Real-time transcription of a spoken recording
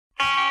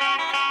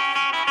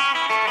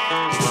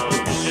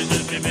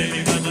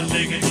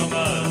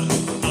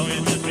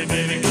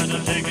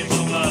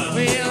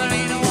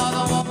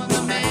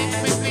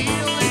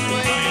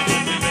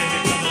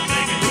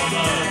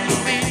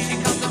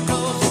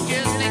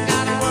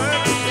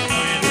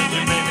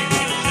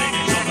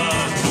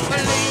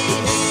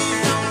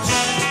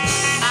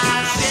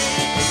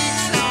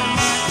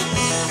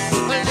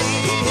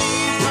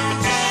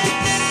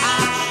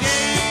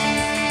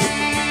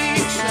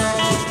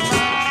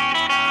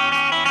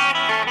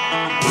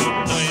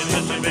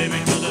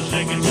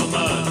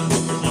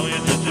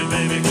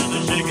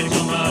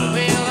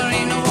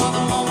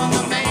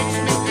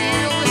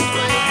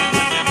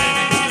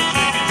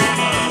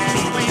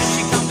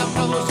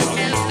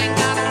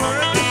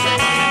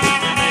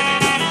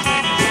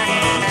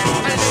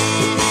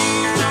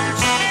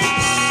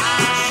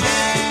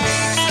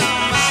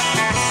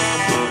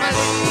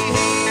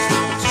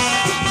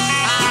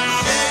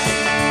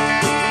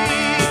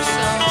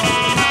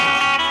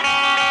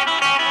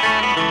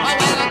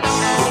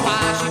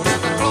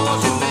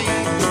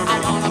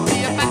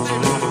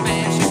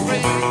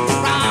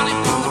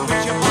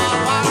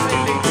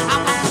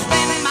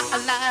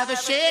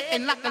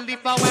Shaking like a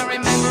leaf, while we're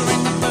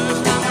remembering the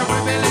first time I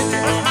really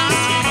brushed my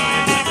teeth.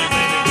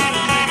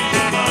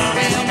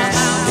 Well, my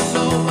mouth was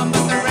open,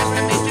 but the rest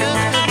of me just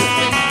couldn't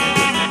speak.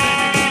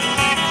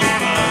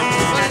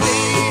 But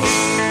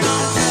please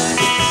don't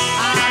touch,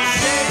 I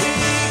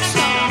shake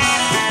so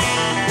much.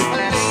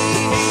 Please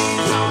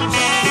don't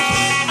touch,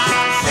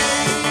 I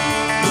shake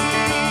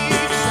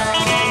so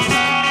much.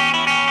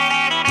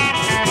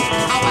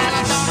 Oh, well,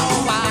 I don't know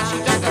why she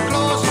took her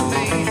clothes from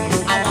me.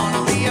 I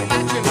wanna be a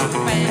bachelor,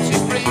 fancy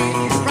free,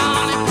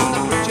 running from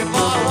the preacher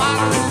boy,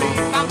 water relief.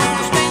 I'm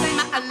gonna spend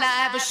my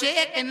life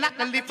shaking like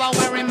a leaf while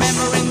we're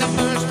remembering the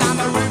first time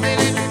I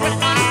really